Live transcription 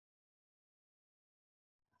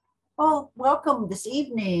Well, welcome this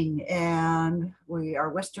evening, and we are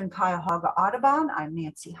Western Cuyahoga Audubon. I'm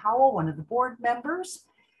Nancy Howell, one of the board members,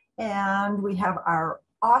 and we have our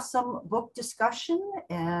awesome book discussion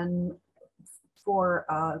and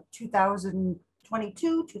for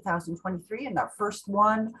 2022, 2023, and our first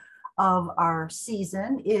one of our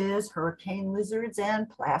season is Hurricane Lizards and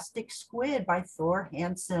Plastic Squid by Thor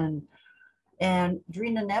Hanson. And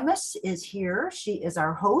Drina Nemes is here. She is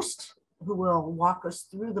our host, who will walk us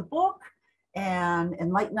through the book and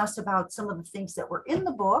enlighten us about some of the things that were in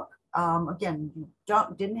the book. Again, you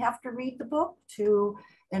didn't have to read the book to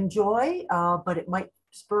enjoy, but it might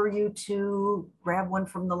spur you to grab one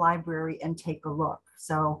from the library and take a look.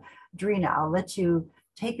 So Drina, I'll let you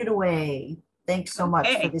take it away. Thanks so much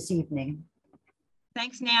for this evening.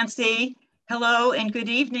 Thanks, Nancy. Hello and good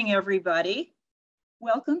evening, everybody.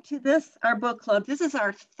 Welcome to our book club. This is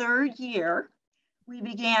our third year. We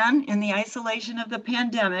began in the isolation of the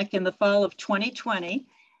pandemic in the fall of 2020,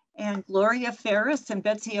 and Gloria Ferris and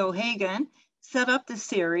Betsy O'Hagan set up the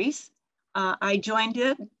series. I joined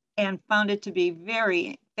it and found it to be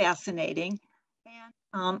very fascinating,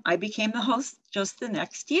 and I became the host just the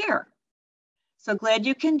next year. So glad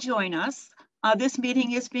you can join us. This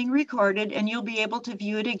meeting is being recorded, and you'll be able to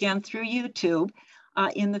view it again through YouTube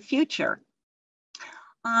in the future.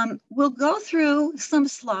 We'll go through some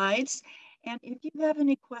slides. And if you have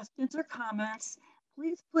any questions or comments,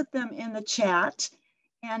 please put them in the chat.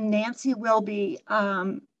 And Nancy will be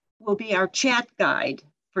our chat guide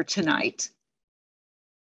for tonight.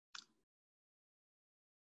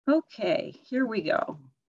 Okay, here we go.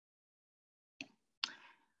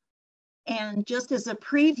 And just as a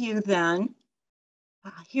preview then,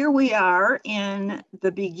 here we are in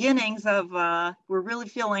the beginnings of, we're really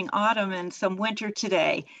feeling autumn and some winter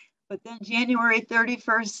today. But then January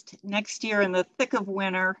 31st next year, in the thick of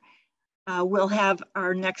winter, we'll have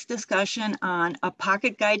our next discussion on A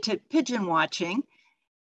Pocket Guide to Pigeon Watching,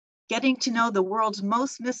 Getting to Know the World's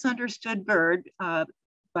Most Misunderstood Bird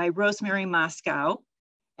by Rosemary Moscow.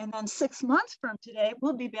 And then 6 months from today,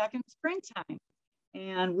 we'll be back in springtime.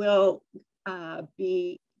 And we'll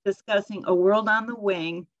be discussing A World on the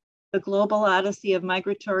Wing, The Global Odyssey of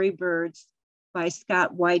Migratory Birds by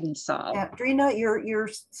Scott Weidensaul. Yeah, Drina, your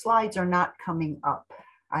slides are not coming up.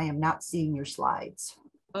 I am not seeing your slides.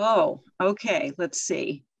 Oh, okay. Let's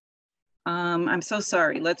see. I'm so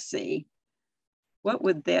sorry. Let's see. What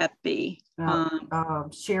would that be?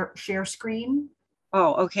 Share screen.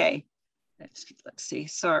 Oh, okay. Let's see.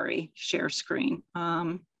 Sorry. Share screen.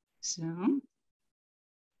 Zoom.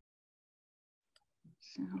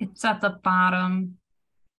 It's at the bottom.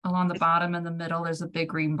 Along the bottom in the middle, there's a big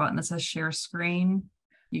green button that says share screen.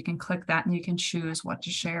 You can click that and you can choose what to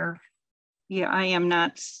share. Yeah, I am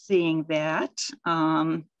not seeing that.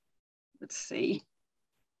 Let's see.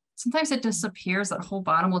 Sometimes it disappears. That whole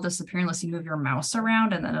bottom will disappear unless you move your mouse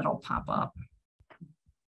around, and then it'll pop up.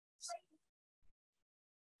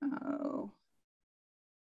 Oh,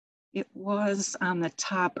 it was on the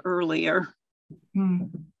top earlier. Hmm.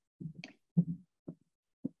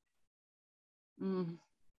 Oh,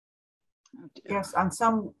 yes, on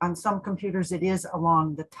some computers it is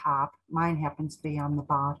along the top. Mine happens to be on the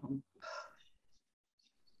bottom.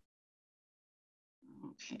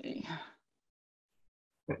 Okay.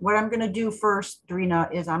 But what I'm going to do first, Drina,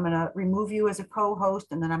 is I'm going to remove you as a co-host,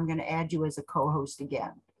 and then I'm going to add you as a co-host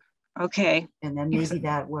again. Okay. And then maybe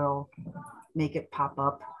that will make it pop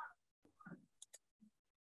up.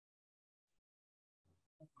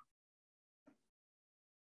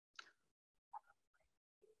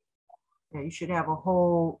 Yeah, you should have a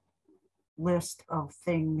whole list of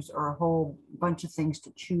things or a whole bunch of things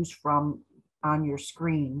to choose from on your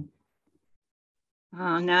screen.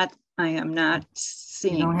 I am not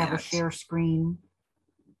seeing. You don't have that. a share screen?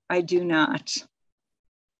 I do not.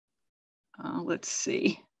 Let's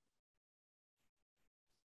see.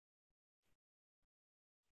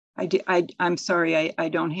 I'm sorry, I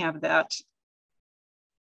don't have that.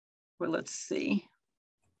 Well, let's see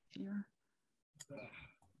here.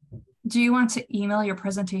 Do you want to email your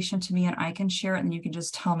presentation to me and I can share it, and you can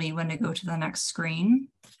just tell me when to go to the next screen?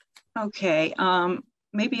 Okay.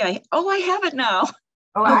 Maybe I have it now.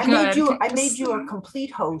 Oh, I made you a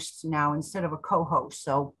complete host now instead of a co-host.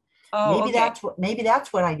 So maybe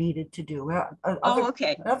that's what I needed to do.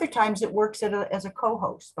 Okay. Other times it works as a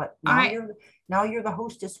co-host, but now you're the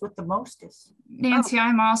hostess with the mostest. Nancy,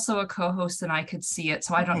 I'm also a co-host and I could see it,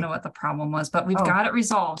 so I don't know what the problem was, but we've got it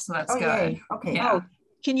resolved, so that's good. Yay. Okay. Yeah. Oh,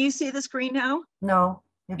 can you see the screen now? No.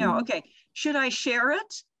 No. Okay. Should I share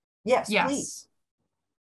it? Yes, please.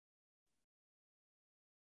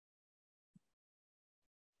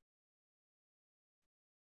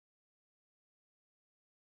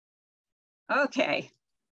 Okay.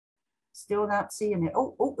 Still not seeing it.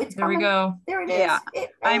 Oh, it's There coming. we go. There it is. Yeah,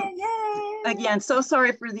 Yay. Again, so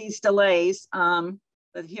sorry for these delays,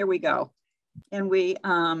 but here we go. And we,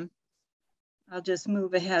 I'll just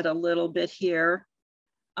move ahead a little bit here.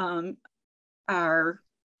 Our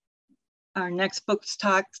next books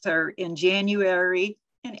talks are in January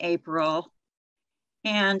and April.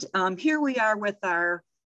 And here we are with our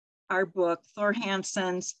book, Thor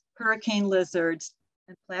Hanson's Hurricane Lizards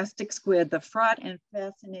and Plastic Squid, the fraught and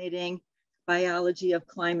fascinating biology of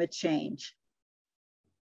climate change.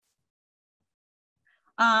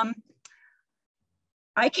 I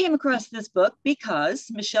came across this book because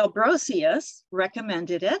Michelle Brosius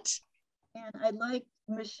recommended it. And I'd like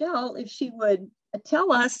Michelle, if she would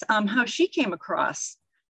tell us how she came across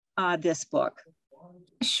this book.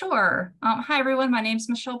 Sure. Hi, everyone. My name is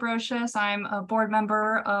Michelle Brosius. I'm a board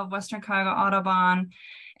member of Western Cuyahoga Audubon.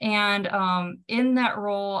 And in that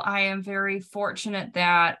role, I am very fortunate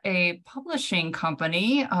that a publishing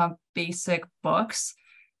company, Basic Books,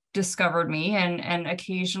 discovered me and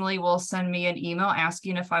occasionally will send me an email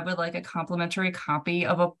asking if I would like a complimentary copy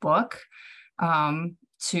of a book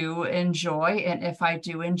to enjoy. And if I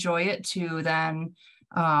do enjoy it, to then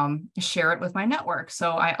share it with my network.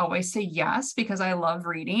 So I always say yes, because I love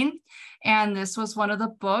reading. And this was one of the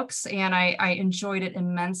books, and I enjoyed it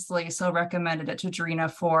immensely. So recommended it to Drina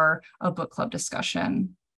for a book club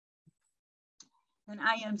discussion. And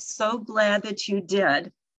I am so glad that you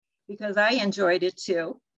did, because I enjoyed it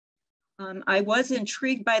too. I was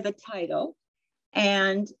intrigued by the title.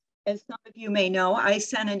 And as some of you may know, I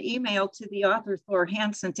sent an email to the author, Thor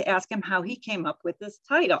Hanson, to ask him how he came up with this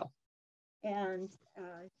title. And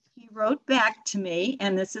he wrote back to me,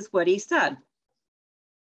 and this is what he said.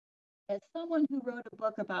 As someone who wrote a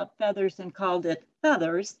book about feathers and called it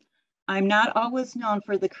Feathers, I'm not always known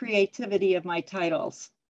for the creativity of my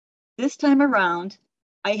titles. This time around,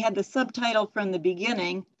 I had the subtitle from the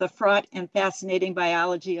beginning, The Fraught and Fascinating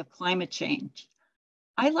Biology of Climate Change.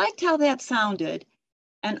 I liked how that sounded,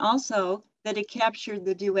 and also that it captured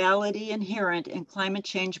the duality inherent in climate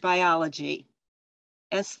change biology.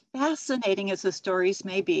 As fascinating as the stories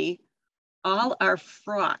may be, all are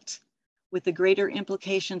fraught with the greater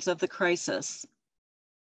implications of the crisis.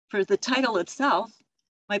 For the title itself,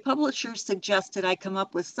 my publisher suggested I come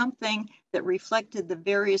up with something that reflected the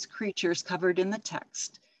various creatures covered in the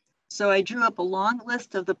text. So I drew up a long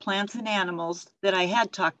list of the plants and animals that I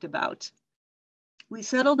had talked about. We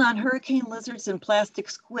settled on hurricane lizards and plastic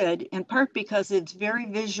squid, in part because it's very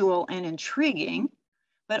visual and intriguing,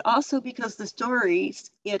 but also because the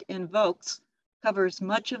stories it invokes covers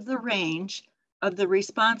much of the range of the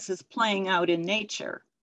responses playing out in nature.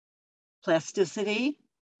 Plasticity,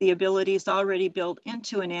 the abilities already built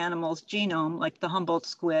into an animal's genome, like the Humboldt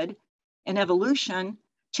squid, and evolution,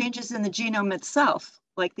 changes in the genome itself,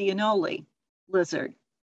 like the Anole lizard.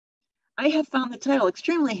 I have found the title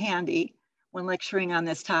extremely handy when lecturing on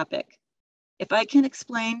this topic. If I can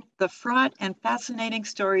explain the fraught and fascinating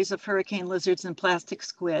stories of hurricane lizards and plastic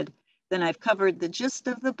squid, then I've covered the gist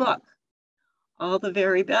of the book. All the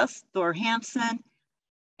very best, Thor Hanson,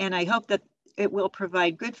 and I hope that it will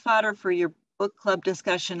provide good fodder for your book club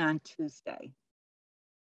discussion on Tuesday.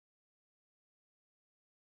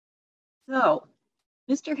 So,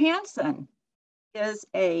 Mr. Hanson is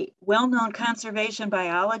a well-known conservation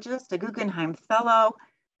biologist, a Guggenheim Fellow,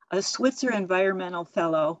 a Switzer Environmental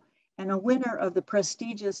Fellow, and a winner of the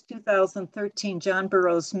prestigious 2013 John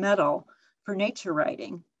Burroughs Medal for nature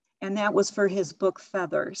writing, and that was for his book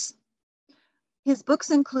Feathers. His books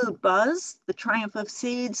include Buzz, The Triumph of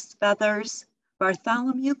Seeds, Feathers,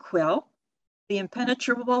 Bartholomew Quill, The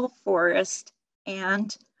Impenetrable Forest,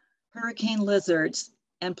 and Hurricane Lizards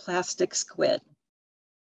and Plastic Squid.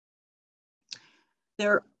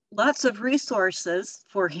 There are lots of resources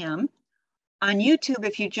for him. On YouTube,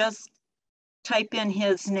 if you just type in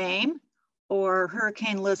his name or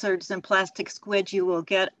Hurricane Lizards and Plastic Squid, you will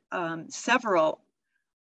get several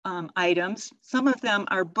items. Some of them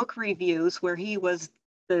are book reviews where he was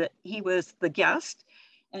the guest,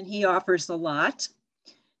 and he offers a lot.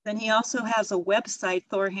 Then he also has a website,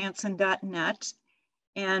 thorhanson.net,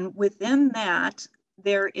 and within that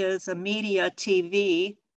there is a media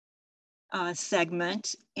TV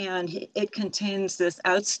segment, and it contains this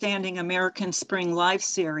outstanding American Spring Live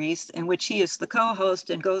series in which he is the co-host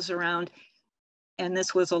and goes around, and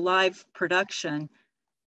this was a live production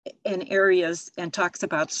in areas and talks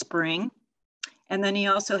about spring. And then he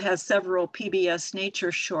also has several PBS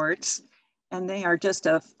nature shorts, and they are just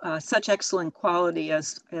of such excellent quality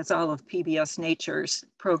as all of PBS Nature's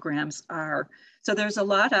programs are. So there's a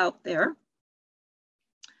lot out there.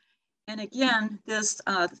 And again, this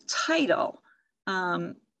title,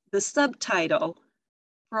 the subtitle,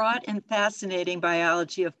 Broad and Fascinating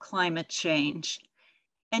Biology of Climate Change.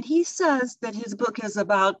 And he says that his book is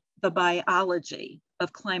about the biology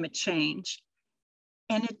of climate change.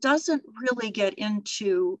 And it doesn't really get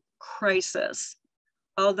into crisis,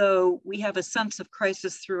 although we have a sense of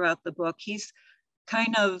crisis throughout the book. He's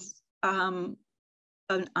kind of an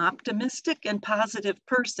optimistic and positive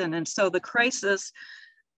person. And so the crisis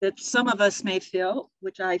that some of us may feel,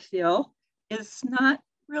 which I feel, is not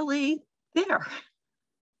really there.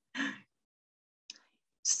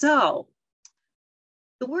 So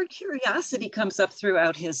the word curiosity comes up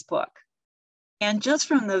throughout his book. And just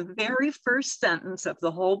from the very first sentence of the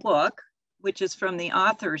whole book, which is from the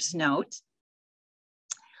author's note,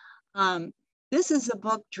 this is a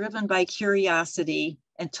book driven by curiosity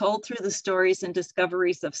and told through the stories and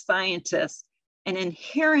discoveries of scientists, an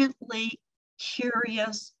inherently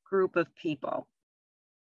curious group of people.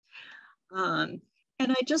 And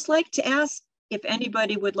I'd just like to ask if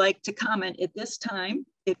anybody would like to comment at this time.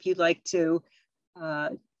 If you'd like to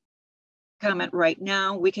comment right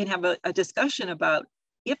now, we can have a discussion about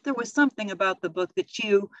if there was something about the book that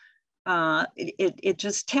you, it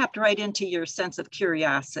just tapped right into your sense of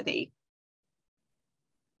curiosity.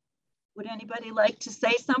 Would anybody like to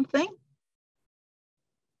say something?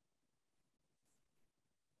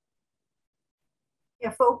 Yeah,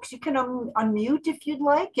 folks, you can unmute if you'd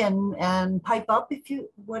like and pipe up if you,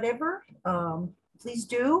 whatever, please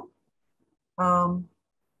do. Well,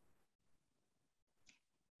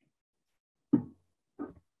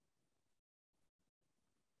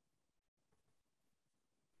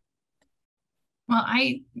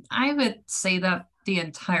 I would say that the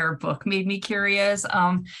entire book made me curious.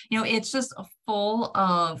 It's just full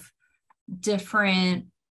of different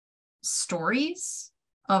stories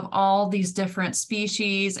of all these different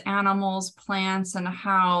species, animals, plants, and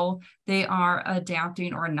how they are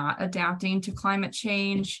adapting or not adapting to climate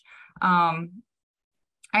change. I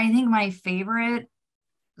think my favorite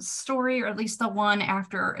story, or at least the one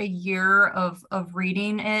after a year of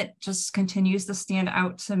reading it, just continues to stand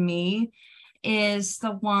out to me, is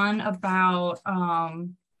the one about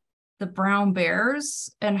the brown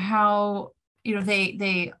bears and how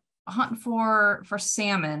they hunt for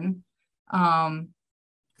salmon.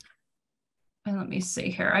 And let me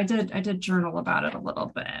see here. I did journal about it a little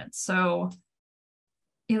bit. So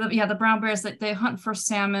yeah, the brown bears, that they hunt for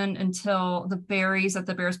salmon until the berries that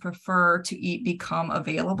the bears prefer to eat become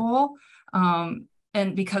available. And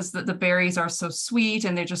because the berries are so sweet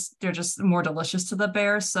and they're just more delicious to the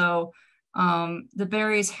bears. So the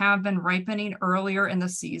berries have been ripening earlier in the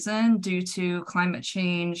season due to climate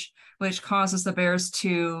change, which causes the bears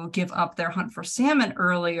to give up their hunt for salmon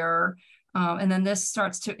earlier. And then this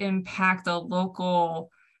starts to impact the local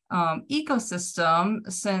ecosystem,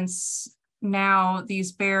 since now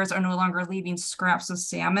these bears are no longer leaving scraps of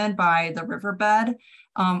salmon by the riverbed.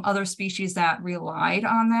 Other species that relied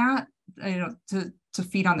on that, to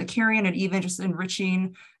feed on the carrion and even just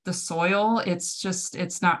enriching the soil,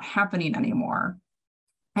 it's not happening anymore.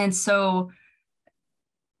 And so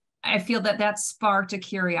I feel that sparked a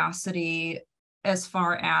curiosity as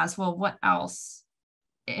far as, well, what else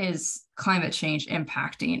is climate change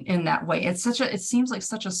impacting in that way? It seems like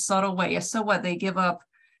such a subtle way. So what, they give up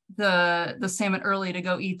the salmon early to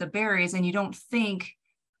go eat the berries, and you don't think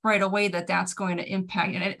right away that that's going to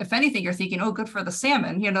impact. And if anything, you're thinking, oh, good for the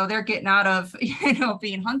salmon, they're getting out of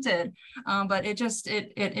being hunted. But it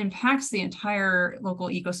impacts the entire local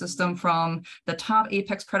ecosystem from the top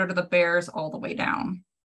apex predator, the bears, all the way down.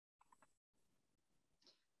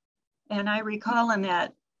 And I recall in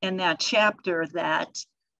that chapter that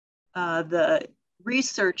the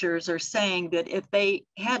researchers are saying that if they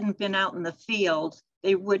hadn't been out in the field,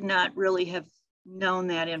 they would not really have known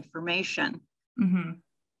that information. Mm-hmm.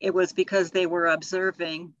 It was because they were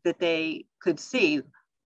observing that they could see,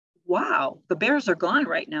 wow, the bears are gone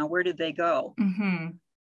right now. Where did they go? Mm-hmm.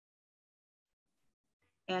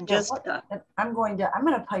 And just I'm going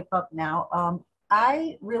to pipe up now.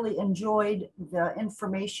 I really enjoyed the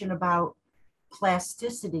information about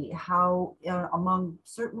plasticity, how among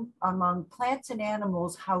plants and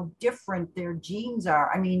animals, how different their genes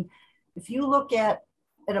are. I mean, if you look at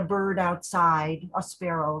a bird outside, a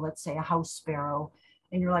sparrow, let's say a house sparrow,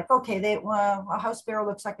 and you're like, okay, a house sparrow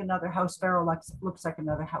looks like another house sparrow, looks like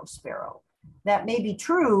another house sparrow. That may be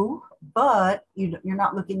true, but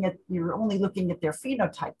you're only looking at their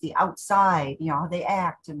phenotype, the outside, how they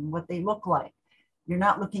act and what they look like. You're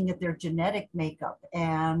not looking at their genetic makeup.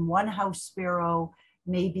 And one house sparrow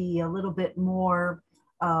may be a little bit more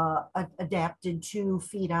adapted to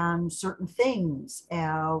feed on certain things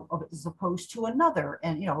as opposed to another,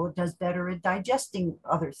 and it does better at digesting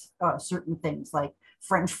other certain things like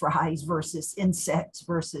French fries versus insects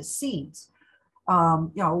versus seeds.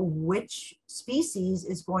 Which species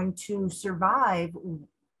is going to survive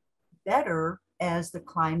better as the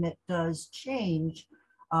climate does change,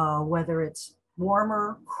 whether it's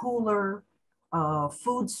warmer, cooler,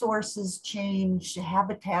 food sources change,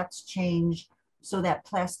 habitats change, so that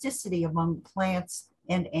plasticity among plants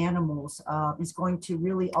and animals is going to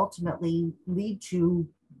really ultimately lead to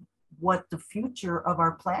what the future of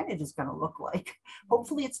our planet is going to look like.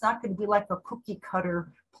 Hopefully it's not going to be like a cookie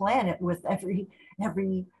cutter planet with every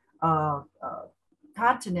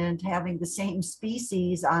continent having the same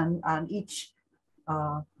species on each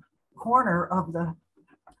corner of the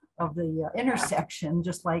intersection,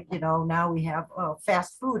 just like now we have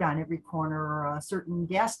fast food on every corner or a certain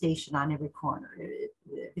gas station on every corner.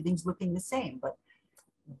 Everything's looking the same, but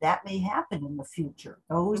that may happen in the future.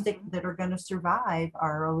 Those that are going to survive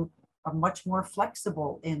are much more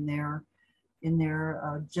flexible in their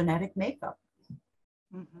genetic makeup.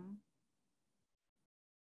 Mm-hmm.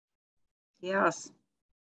 Yes.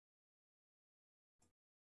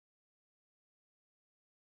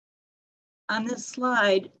 On this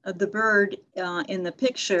slide, the bird in the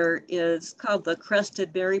picture is called the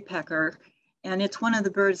crested berrypecker, and it's one of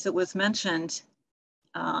the birds that was mentioned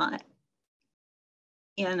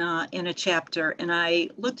in a chapter. And I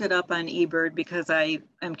looked it up on eBird because I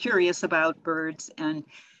am curious about birds, and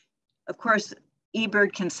of course,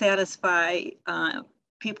 eBird can satisfy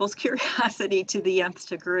people's curiosity to the nth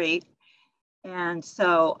degree. And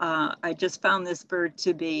so I just found this bird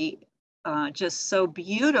to be just so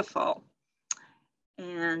beautiful.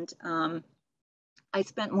 And I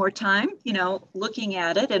spent more time, looking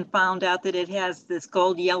at it, and found out that it has this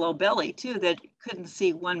gold yellow belly too that couldn't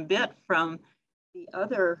see one bit from the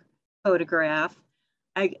other photograph.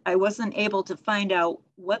 I wasn't able to find out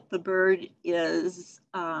what the bird is,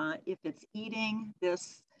 if it's eating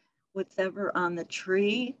this, whatever on the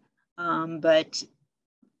tree, but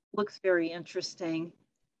looks very interesting.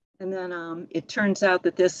 And then it turns out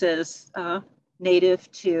that this is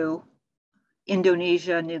native to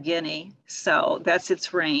Indonesia, New Guinea. So that's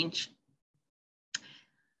its range.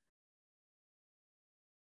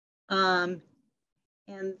 And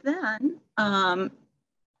then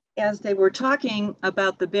as they were talking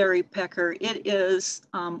about the berrypecker, it is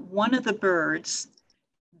one of the birds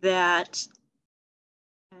that,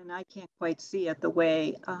 and I can't quite see it the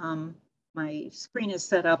way my screen is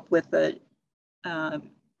set up with the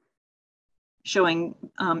showing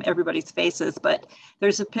everybody's faces, but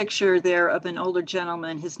there's a picture there of an older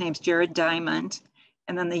gentleman. His name's Jared Diamond,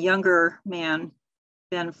 and then the younger man,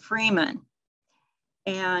 Ben Freeman.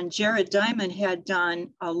 And Jared Diamond had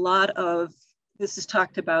done a lot of, this is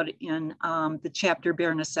talked about in the chapter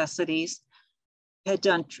Bare Necessities, had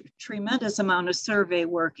done tremendous amount of survey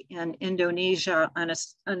work in Indonesia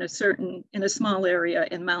in a small area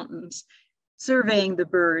in mountains, surveying the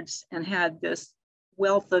birds, and had this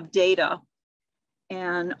wealth of data.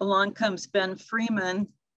 And along comes Ben Freeman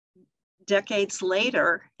decades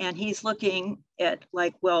later, and he's looking at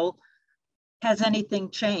like, well, has anything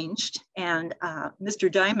changed? And Mr.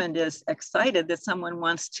 Diamond is excited that someone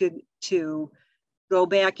wants to go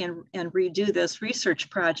back and redo this research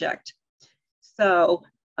project. So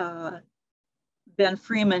Ben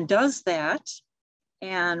Freeman does that.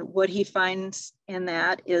 And what he finds in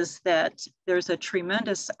that is that there's a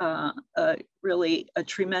tremendous, really a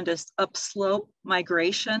tremendous upslope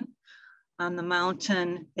migration on the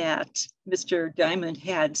mountain that Mr. Diamond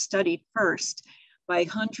had studied first by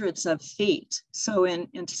hundreds of feet. So in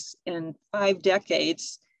 5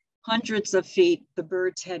 decades, hundreds of feet, the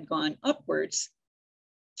birds had gone upwards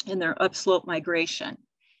in their upslope migration.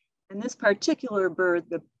 And this particular bird,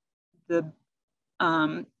 the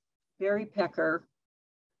berrypecker,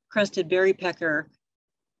 crested berrypecker,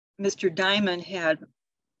 Mr. Diamond had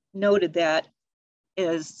noted that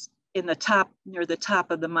is in the top, near the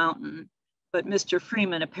top of the mountain, but Mr.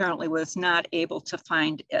 Freeman apparently was not able to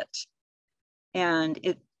find it. And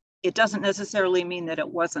it doesn't necessarily mean that it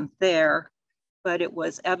wasn't there, but it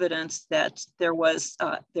was evidence that there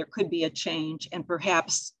could be a change, and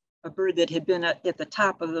perhaps a bird that had been at the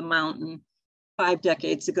top of the mountain 5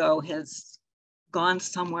 decades ago has gone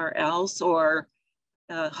somewhere else, or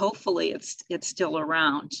hopefully it's still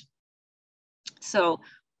around. So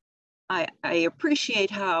I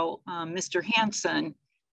appreciate how Mr. Hanson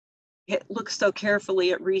looks so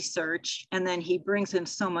carefully at research, and then he brings in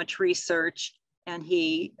so much research, and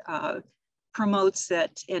he promotes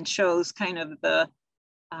it and shows kind of the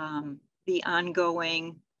the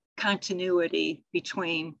ongoing continuity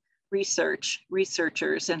between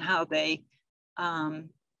researchers and how they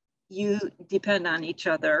you depend on each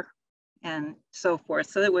other and so forth.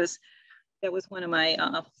 So that was one of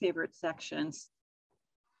my favorite sections.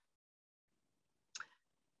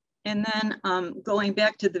 And then going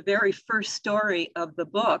back to the very first story of the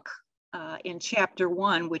book in chapter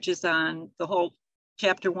 1, which is on the whole,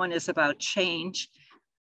 chapter 1 is about change.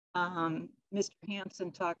 Mr.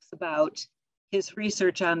 Hanson talks about his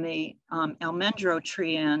research on the almendro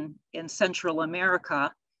tree in Central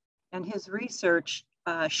America. And his research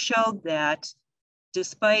showed that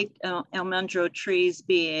despite almendro trees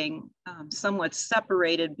being somewhat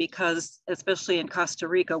separated, because especially in Costa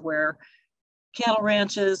Rica, where cattle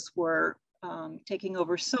ranches were taking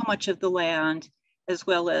over so much of the land, as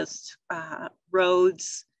well as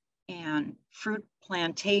roads and fruit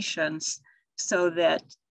plantations, so that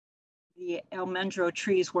the almendro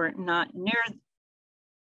trees were not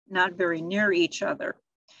very near each other.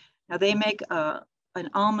 Now they make an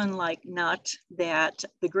almond-like nut that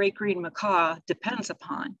the great green macaw depends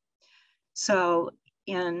upon. So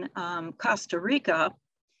in Costa Rica,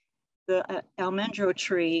 the almendro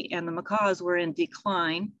tree and the macaws were in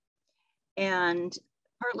decline, and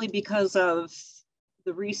partly because of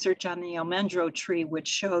the research on the almendro tree, which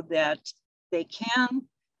showed that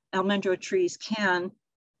almendro trees can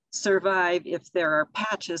survive if there are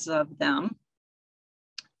patches of them.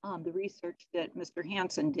 The research that Mr.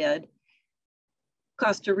 Hanson did,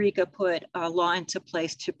 Costa Rica put a law into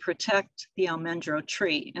place to protect the almendro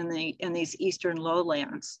tree in these eastern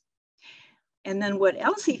lowlands. And then what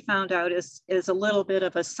else he found out is a little bit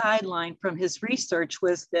of a sideline from his research,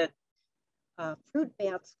 was that fruit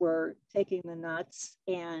bats were taking the nuts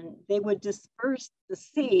and they would disperse the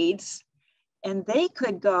seeds, and they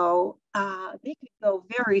could go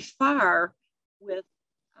very far with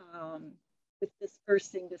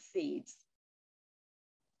dispersing the seeds.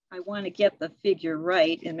 I want to get the figure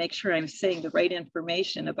right and make sure I'm saying the right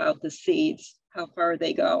information about the seeds, how far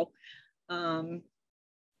they go. Up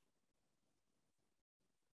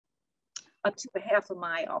to a half a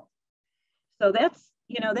mile. So that's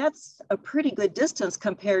a pretty good distance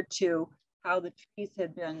compared to how the trees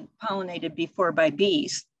had been pollinated before by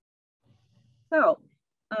bees. So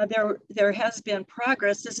there has been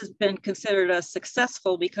progress. This has been considered as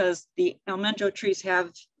successful because the almendro trees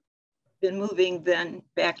have been moving then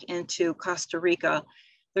back into Costa Rica.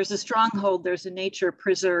 There's a stronghold, there's a nature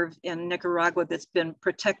preserve in Nicaragua that's been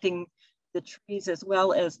protecting the trees as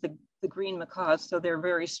well as the green macaws. So they're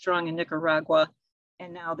very strong in Nicaragua.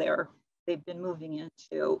 And now they've been moving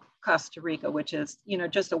into Costa Rica, which is,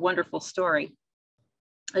 just a wonderful story.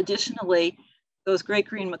 Additionally, those great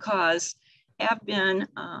green macaws have been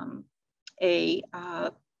a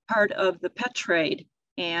part of the pet trade,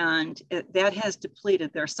 and that has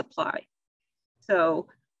depleted their supply. So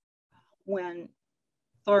when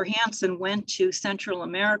Thor Hanson went to Central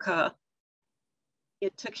America,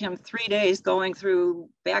 it took him 3 days going through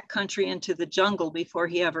backcountry into the jungle before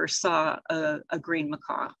he ever saw a green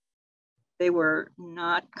macaw. They were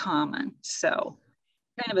not common, so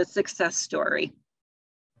kind of a success story.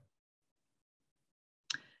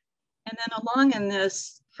 And then along in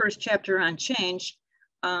this first chapter on change,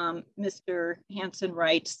 Mr. Hanson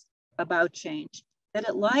writes about change, that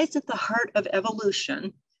it lies at the heart of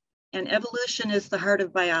evolution, and evolution is the heart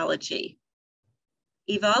of biology.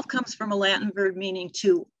 Evolve comes from a Latin verb meaning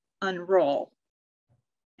to unroll.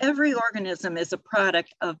 Every organism is a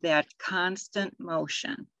product of that constant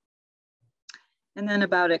motion. And then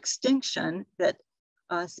about extinction, that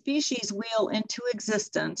species wheel into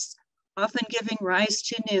existence, often giving rise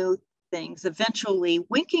to new things, eventually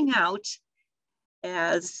winking out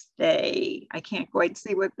as I can't quite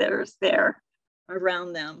see what there's there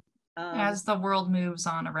around them. As the world moves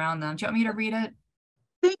on around them. Do you want me to read it?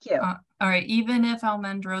 Thank you. All right. Even if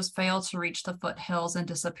almendros fail to reach the foothills and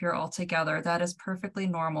disappear altogether, that is perfectly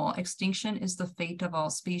normal. Extinction is the fate of all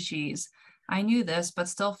species. I knew this, but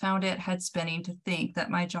still found it head spinning to think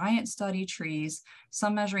that my giant study trees,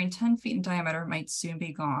 some measuring 10 feet in diameter, might soon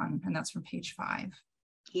be gone. And that's from page 5.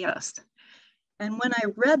 Yes. And when I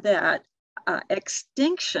read that,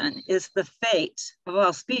 extinction is the fate of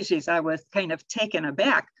all species, I was kind of taken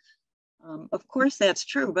aback. Of course, that's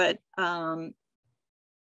true, but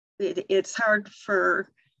it's hard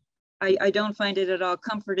I don't find it at all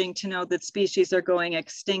comforting to know that species are going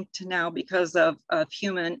extinct now because of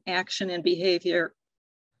human action and behavior.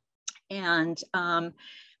 And,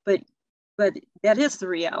 but that is the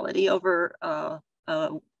reality over a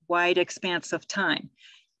wide expanse of time.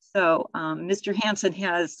 So Mr. Hanson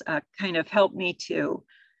has kind of helped me to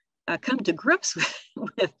come to grips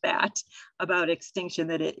with that about extinction,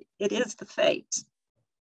 that it is the fate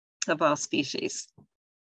of all species.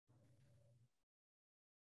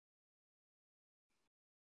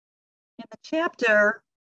 In the chapter,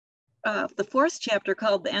 the fourth chapter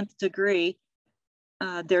called The Nth Degree,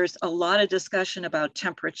 there's a lot of discussion about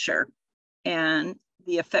temperature and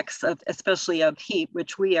the effects of, especially of heat,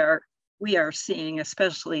 which we are seeing,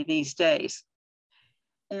 especially these days.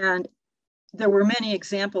 And there were many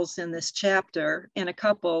examples in this chapter, and a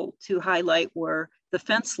couple to highlight were the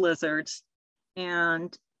fence lizards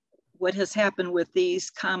and what has happened with these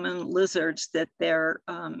common lizards, that they're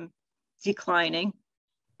declining.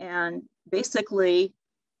 And basically,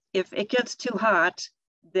 if it gets too hot,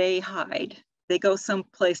 they hide. They go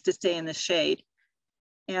someplace to stay in the shade.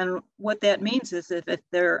 And what that means is if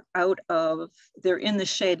they're in the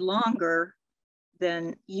shade longer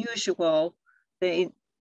than usual, they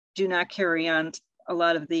do not carry on a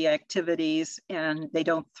lot of the activities and they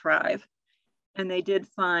don't thrive. And they did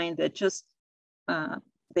find that just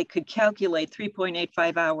they could calculate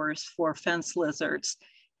 3.85 hours for fence lizards.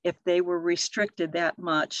 If they were restricted that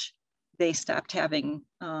much, they stopped having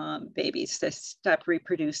babies, they stopped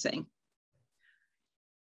reproducing.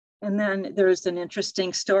 And then there's an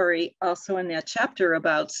interesting story also in that chapter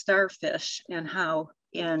about starfish and how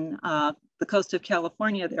in the coast of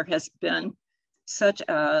California, there has been such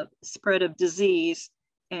a spread of disease,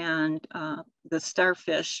 and the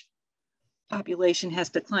starfish population has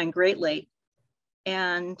declined greatly.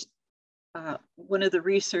 And one of the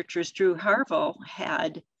researchers, Drew Harville,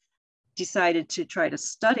 had decided to try to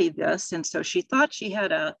study this. And so she thought she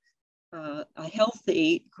had a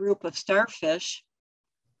healthy group of starfish,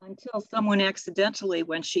 until someone accidentally,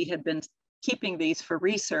 when she had been keeping these for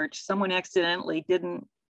research, someone accidentally didn't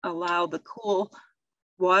allow the cool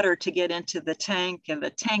water to get into the tank, and the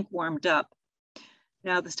tank warmed up.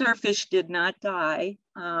 Now, the starfish did not die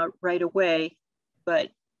right away, but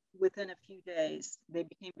within a few days, they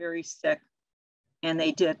became very sick and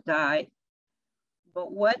they did die.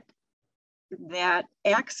 But what that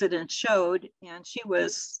accident showed, and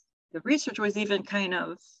the researcher was even kind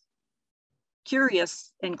of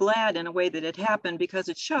curious and glad in a way that it happened, because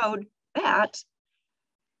it showed that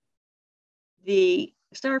the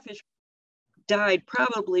starfish died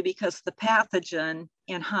probably because the pathogen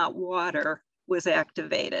in hot water was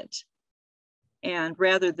activated. And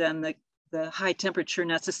rather than the high temperature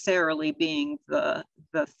necessarily being the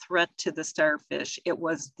threat to the starfish, it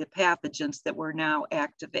was the pathogens that were now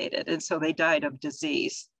activated. And so they died of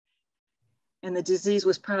disease. And the disease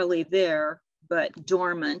was probably there, but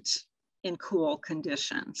dormant in cool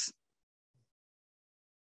conditions.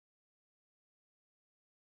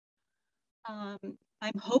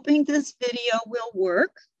 I'm hoping this video will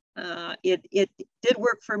work. It did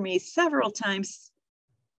work for me several times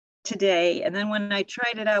today. And then when I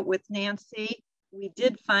tried it out with Nancy, we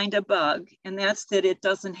did find a bug, and that's that it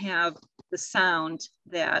doesn't have the sound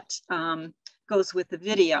that goes with the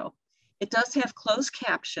video. It does have closed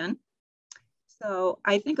caption. So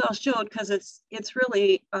I think I'll show it because it's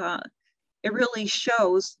really, it really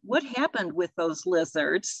shows what happened with those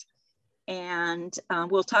lizards. And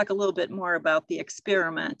we'll talk a little bit more about the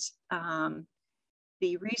experiment.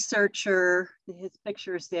 The researcher, his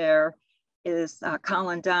pictures there, is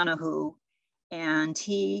Colin Donahue, and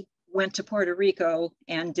he went to Puerto Rico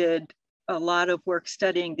and did a lot of work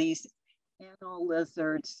studying these anole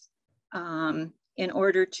lizards in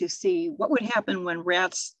order to see what would happen when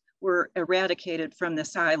rats were eradicated from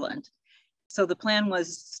this island. So the plan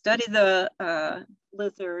was study the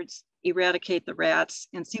lizards, eradicate the rats,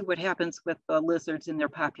 and see what happens with the lizards in their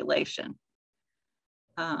population.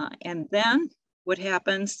 And then what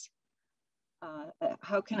happens,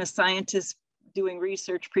 how can a scientist doing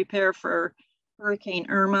research prepare for Hurricane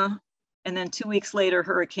Irma, and then 2 weeks later,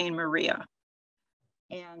 Hurricane Maria.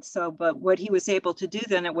 And so, but what he was able to do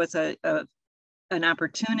then, it was an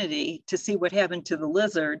opportunity to see what happened to the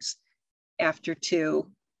lizards after 2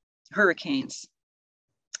 hurricanes.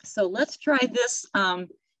 So let's try this. I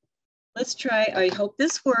hope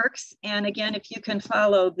this works. And again, if you can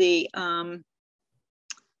follow the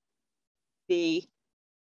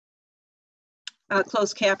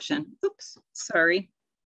closed caption. Oops, sorry.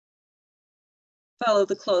 Follow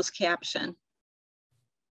the closed caption.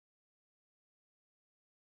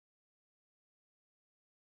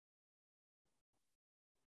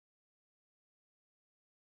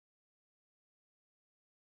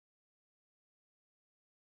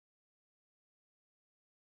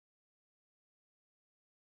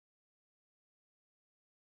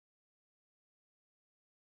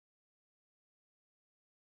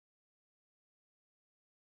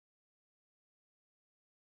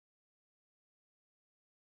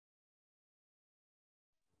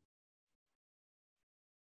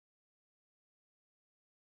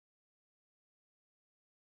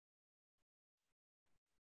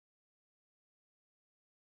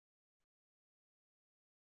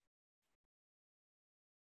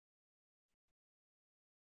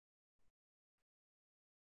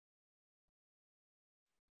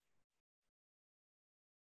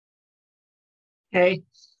 Okay.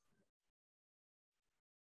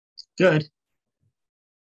 Good.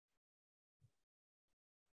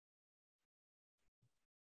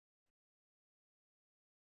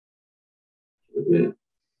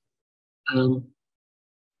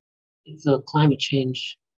 It's a climate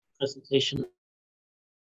change presentation.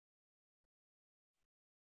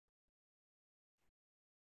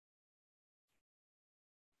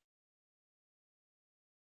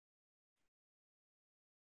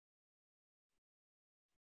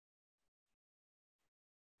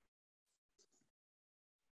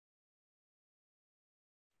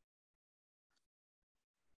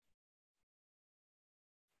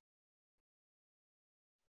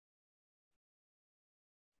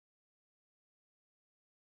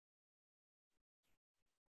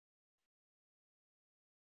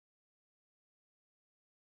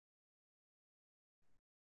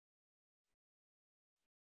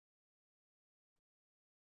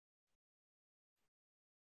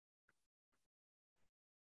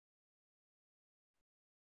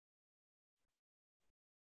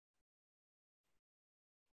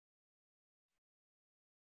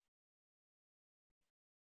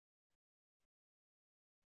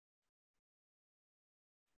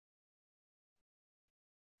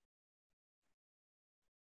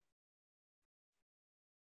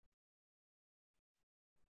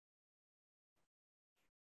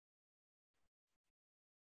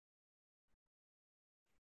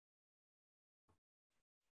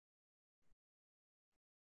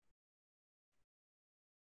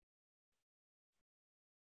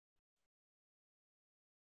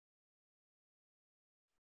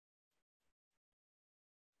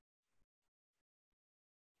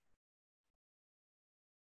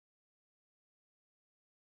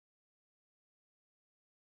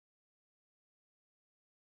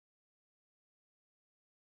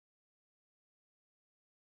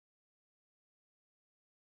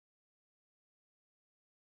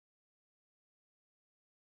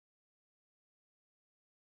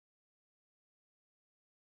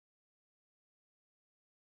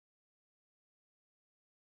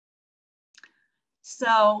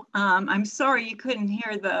 So I'm sorry you couldn't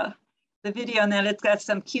hear the video, and that it's got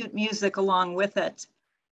some cute music along with it.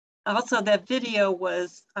 Also, that video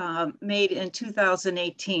was made in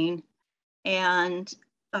 2018, and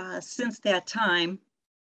since that time,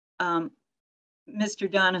 Mr.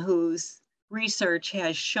 Donahue's research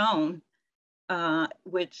has shown,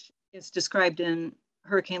 which is described in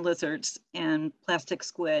hurricane lizards and plastic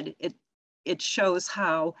squid, it shows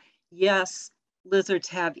how, yes, lizards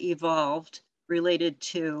have evolved related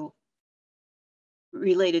to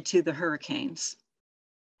the hurricanes.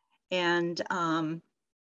 And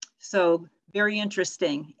so very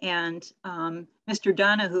interesting. And Mr.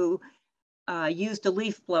 Donahue used a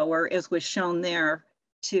leaf blower, as was shown there,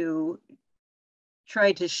 to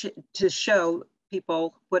try to show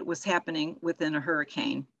people what was happening within a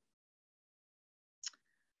hurricane.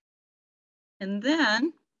 And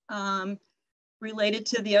then related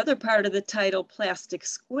to the other part of the title, plastic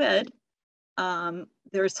squid,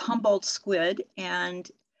 there's Humboldt squid,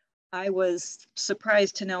 and I was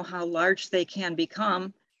surprised to know how large they can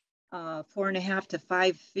become. 4.5 to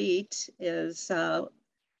 5 feet is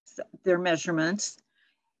their measurements.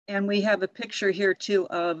 And we have a picture here too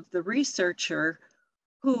of the researcher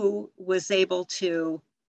who was able to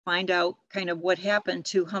find out kind of what happened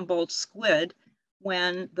to Humboldt squid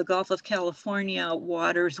when the Gulf of California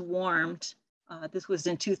waters warmed. This was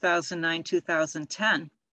in 2009,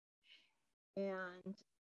 2010. And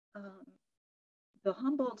the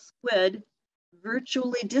Humboldt squid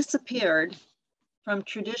virtually disappeared from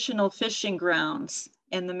traditional fishing grounds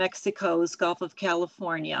in the Mexico's Gulf of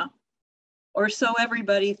California, or so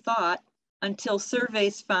everybody thought, until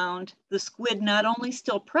surveys found the squid not only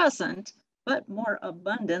still present, but more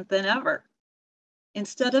abundant than ever.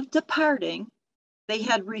 Instead of departing, they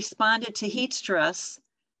had responded to heat stress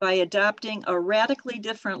by adopting a radically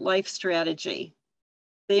different life strategy.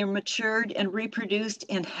 They matured and reproduced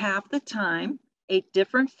in half the time, ate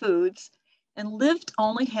different foods, and lived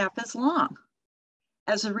only half as long.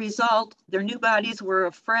 As a result, their new bodies were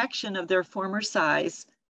a fraction of their former size,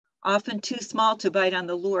 often too small to bite on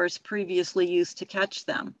the lures previously used to catch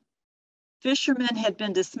them. Fishermen had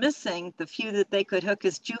been dismissing the few that they could hook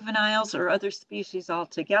as juveniles or other species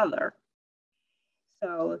altogether.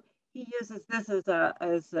 So he uses this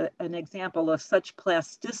as an example of such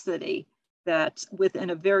plasticity that within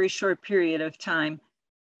a very short period of time,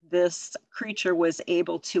 this creature was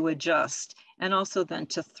able to adjust and also then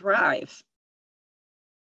to thrive.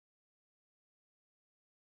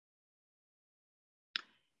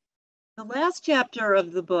 The last chapter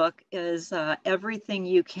of the book is Everything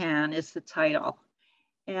You Can is the title.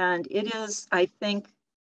 And it is, I think,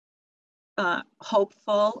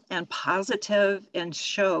 hopeful and positive and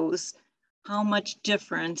shows how much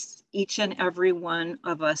difference each and every one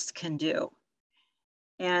of us can do.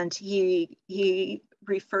 And he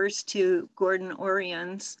refers to Gordon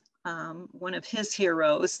Orion's, one of his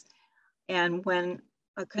heroes. And when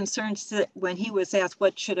he was asked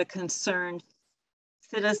what should a concerned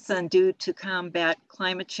citizen do to combat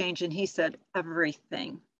climate change, and he said,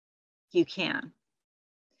 everything you can.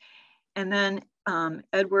 And then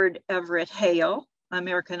Edward Everett Hale,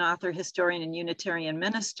 American author, historian, and Unitarian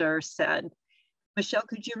minister, said, Michelle,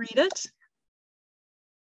 could you read it?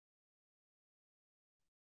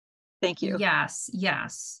 Thank you.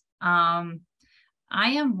 Yes.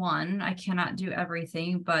 I am one, I cannot do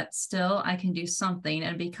everything, but still I can do something.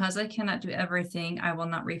 And because I cannot do everything, I will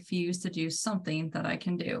not refuse to do something that I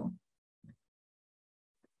can do.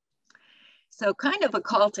 So kind of a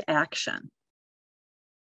call to action.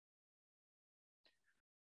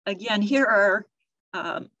 Again, here are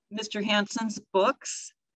Mr. Hanson's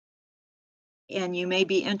books, and you may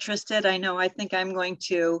be interested. I think I'm going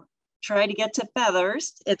to try to get to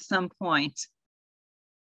feathers at some point.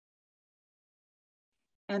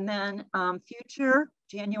 And then future,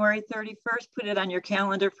 January 31st, put it on your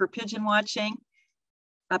calendar for pigeon watching,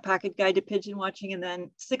 a pocket guide to pigeon watching. And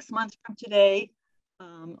then 6 months from today,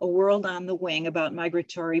 A World on the Wing about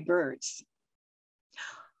migratory birds.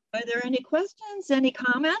 Are there any questions, any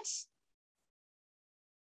comments?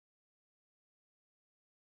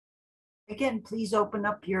 Again, please open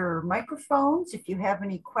up your microphones if you have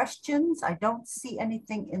any questions. I don't see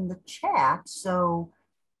anything in the chat, so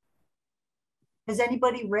has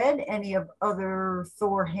anybody read any of other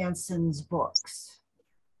Thor Hanson's books?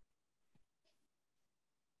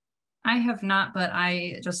 I have not, but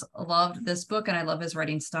I just loved this book and I love his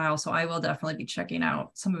writing style, so I will definitely be checking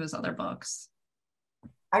out some of his other books.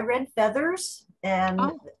 I read Feathers, and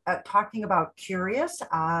talking about Curious,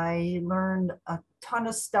 I learned a ton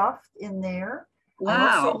of stuff in there.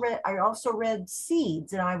 Wow. I also read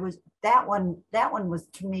Seeds, and that one was,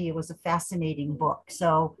 to me, it was a fascinating book.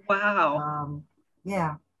 So wow.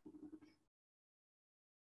 Yeah.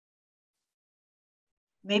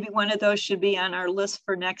 Maybe one of those should be on our list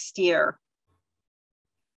for next year.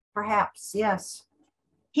 Perhaps, yes.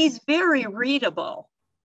 He's very readable.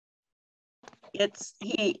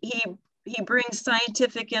 He brings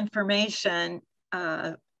scientific information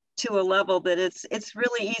to a level that it's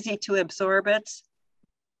really easy to absorb it.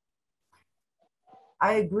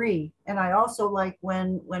 I agree. And I also like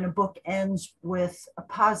when a book ends with a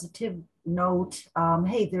positive note.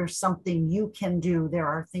 Hey, there's something you can do. There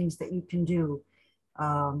are things that you can do.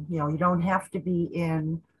 You don't have to be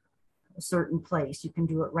in a certain place. You can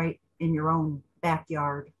do it right in your own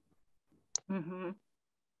backyard. Mm-hmm.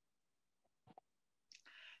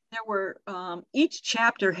 There were, each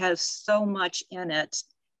chapter has so much in it,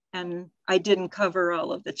 and I didn't cover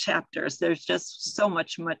all of the chapters. There's just so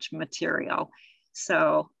much material.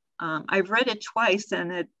 So I've read it twice,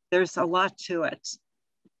 and there's a lot to it.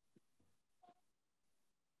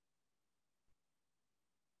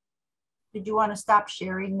 Did you want to stop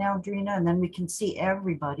sharing now, Drina, and then we can see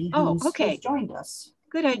everybody who's joined us?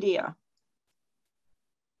 Good idea.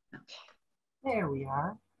 Okay. There we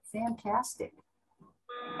are. Fantastic.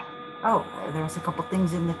 Oh, there's a couple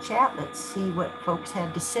things in the chat. Let's see what folks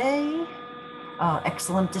had to say.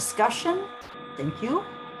 Excellent discussion. Thank you.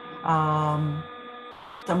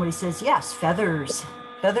 Somebody says, yes, feathers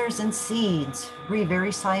and seeds. Agree,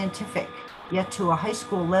 very scientific, yet to a high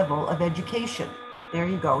school level of education. There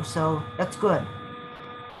you go. So that's good.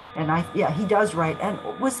 And he does write. And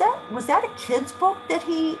was that a kid's book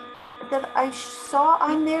that I saw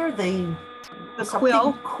on there? The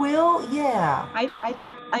Quill. Quill, yeah. I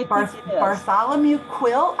think it is. Bartholomew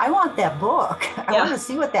Quill. I want that book. I want to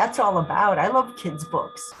see what that's all about. I love kids'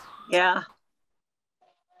 books. Yeah.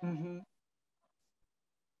 Mm-hmm.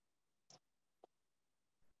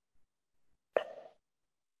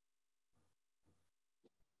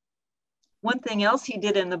 One thing else he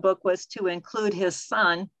did in the book was to include his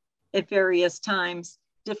son at various times,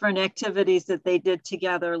 different activities that they did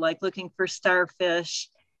together, like looking for starfish.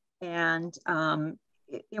 And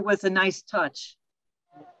it was a nice touch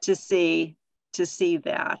to see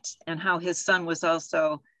that, and how his son was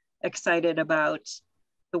also excited about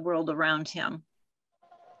the world around him.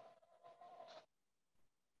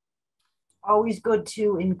 Always good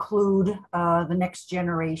to include the next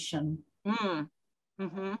generation.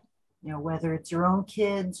 Mm-hmm. Whether it's your own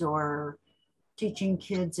kids or teaching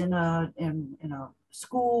kids in a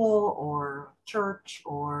school or church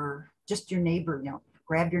or just your neighbor,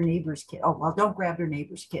 grab your neighbor's kid. Oh, well, don't grab your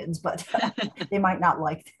neighbor's kids, but they might not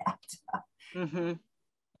like that. Mm-hmm.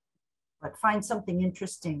 But find something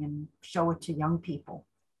interesting and show it to young people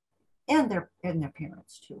and their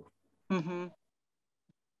parents too. Mm-hmm.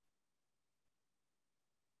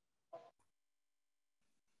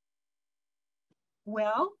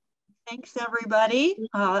 Well, thanks everybody.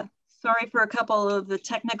 Sorry for a couple of the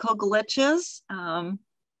technical glitches.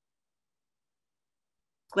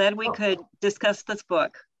 Glad we could discuss this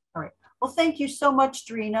book. All right. Well, thank you so much,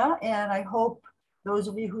 Drina. And I hope those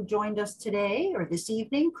of you who joined us today or this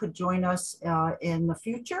evening could join us in the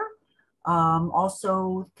future.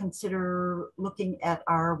 Also consider looking at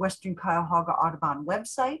our Western Cuyahoga Audubon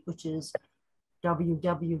website, which is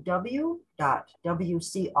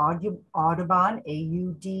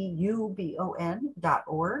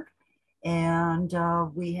www.wcaudubon.org. And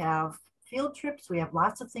we have field trips. We have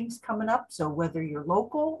lots of things coming up. So whether you're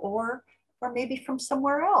local or maybe from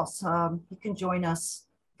somewhere else, you can join us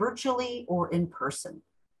virtually or in person.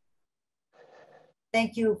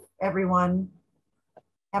 Thank you, everyone.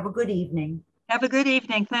 Have a good evening. Have a good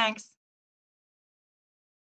evening. Thanks.